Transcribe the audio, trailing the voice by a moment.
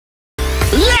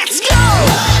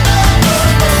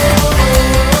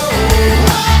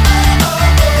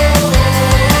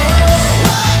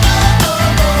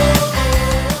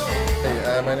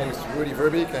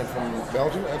Verbeeck. I'm from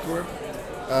Belgium, Antwerp.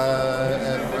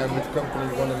 And I'm with the company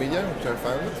Media, which I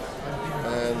founded.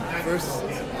 And the first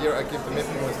year I came to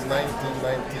MIPCOM was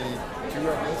 1992,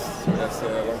 I guess. So that's a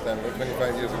long time ago,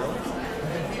 25 years ago.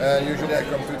 Usually I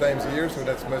come 2 times a year, so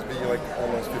that must be like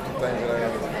almost 50 times that I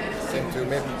came to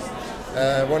MIP.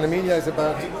 Media is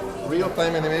about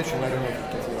real-time animation. I don't know if you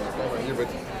can see it on the camera here, but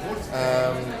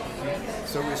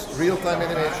so it's real-time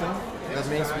animation. That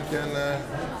means we can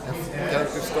have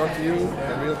characters talk to you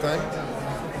in real time.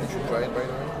 You should try it, by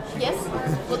the way. Yes,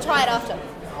 we'll try it after.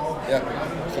 Yeah.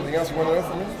 Something else you want to know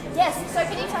from me? Yes, so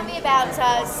can you tell me about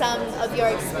some of your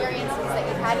experiences that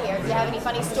you've had here? Do you have any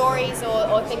funny stories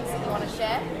or things that you want to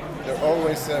share? There are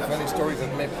always funny stories at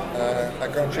MIP. I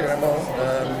can't share them all.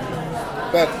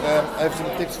 But I have some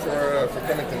tips for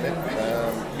coming to MIP.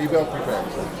 Be well prepared.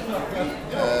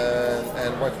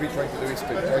 And what we try to do is to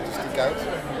try to stick out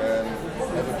and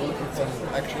have a booth with some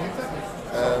action.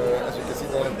 As you can see, a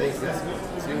lot of booths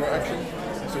with 0 action.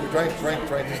 So we try to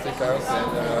stick out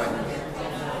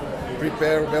and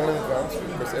prepare well in advance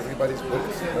because everybody's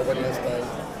booked, nobody has time.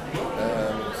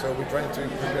 So we try to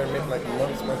prepare MIP like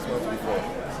months before.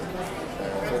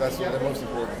 So that's the most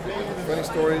important. Funny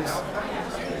stories.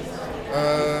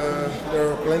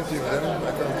 There are plenty of them.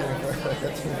 I can't even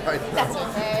right now. That's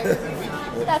okay.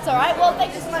 That's all right. Well,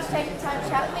 thank you so much for taking the time to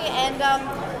chat with me. And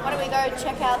why don't we go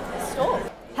check out the store?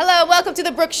 Hello, welcome to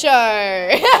the Brook Show.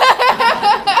 Did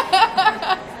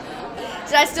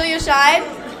I steal your shine?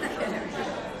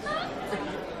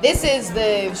 This is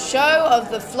the show of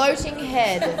the floating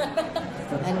head.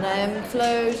 And I'm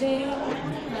floating,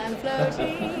 I'm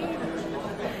floating.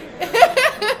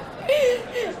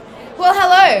 Well,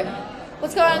 hello.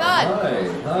 What's going on?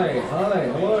 Hi.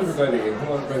 Hello, everybody.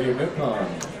 Hello, everybody at MIPCOM.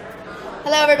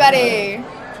 Hello, everybody.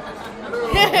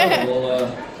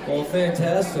 Well,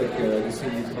 fantastic to see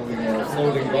you coming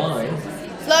floating by.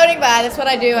 Floating by, that's what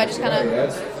I do. I just kind of...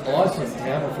 That's awesome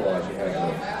camouflage you have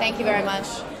there. Thank you very much.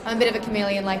 I'm a bit of a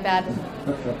chameleon like that.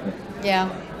 Yeah.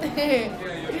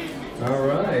 All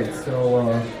right.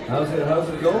 So, how's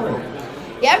it going?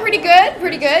 Yeah, pretty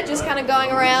good. Just kind of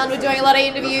going around. We're doing a lot of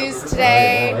interviews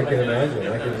today. I can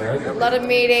imagine. A lot of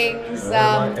meetings.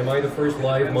 Am I the first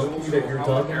live monkey that you're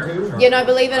talking to? You know,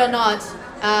 believe it or not,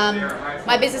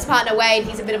 my business partner Wade,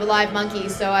 he's a bit of a live monkey,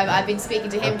 so I've been speaking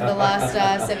to him for the last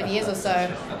 7 years or so.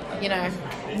 You know,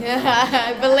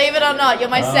 believe it or not, you're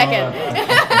my second.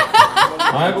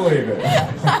 I believe it.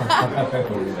 I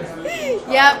believe it.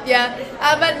 Yeah.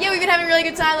 But yeah, we've been having a really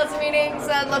good time, lots of meetings,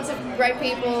 lots of great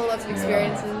people, lots of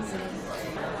experiences.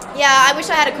 Yeah, I wish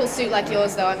I had a cool suit like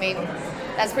yours though. I mean,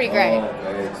 that's pretty great. Oh,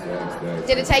 thanks.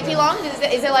 Did it take you long?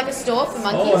 Is there like a store for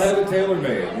monkeys? Oh, I had it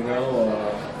tailor-made, you know.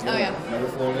 Oh yeah. Never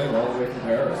flown in all the way from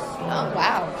Paris. Oh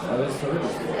wow. That is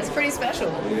service. That's pretty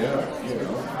special. Yeah, you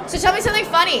know. So tell me something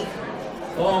funny.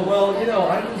 Oh, well, you know,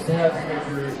 I used to have to make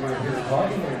you're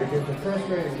talking to me because the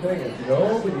frustrating thing is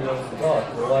nobody wants to talk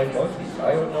to live monkeys.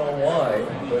 I don't know why,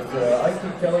 but I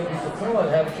keep telling people, come on,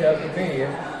 have a chat with me,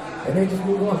 and they just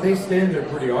move on. They stand there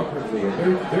pretty awkwardly, and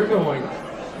they're going,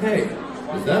 hey,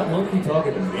 is that monkey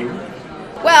talking to me?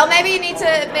 Well, maybe you need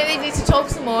to talk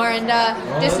some more and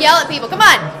just yell at people. Come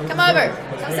on, come over,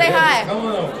 come say hi. Come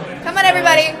on over. Come on,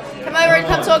 everybody, come over and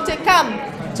come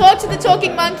talk to the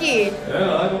talking monkey.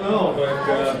 Yeah, I don't know, but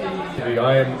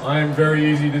I am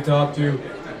very easy to talk to,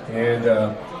 and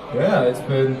yeah, it's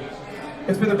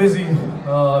been a busy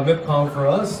MIPCOM for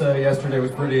us. Yesterday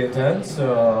was pretty intense.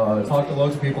 Talked to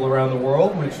loads of people around the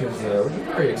world, which is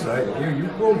very exciting. You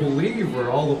won't believe where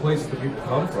all the places that people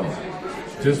come from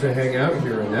just to hang out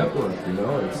here and network. You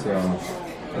know, it's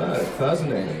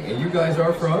fascinating. And you guys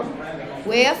are from?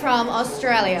 We're from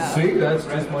Australia. See, that's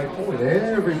my point.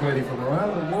 Everybody from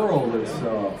around the world.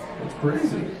 It's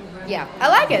crazy. Yeah, I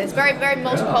like it. It's very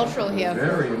multicultural here.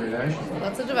 Very international.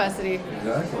 Lots of diversity.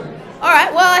 Exactly. All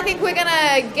right. Well, I think we're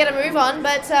gonna get a move on,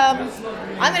 but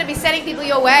I'm gonna be sending people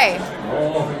your way.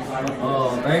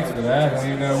 Oh, thanks for that. I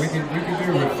mean, we could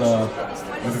do with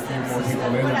a few more people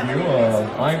in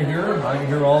interview. I'm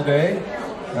here all day.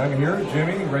 I'm here,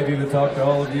 Jimmy, ready to talk to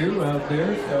all of you out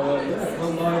there. So yeah,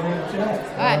 we'll have a chat.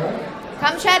 All right.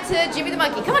 Come chat to Jimmy the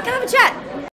Monkey. Come on, have a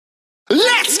chat.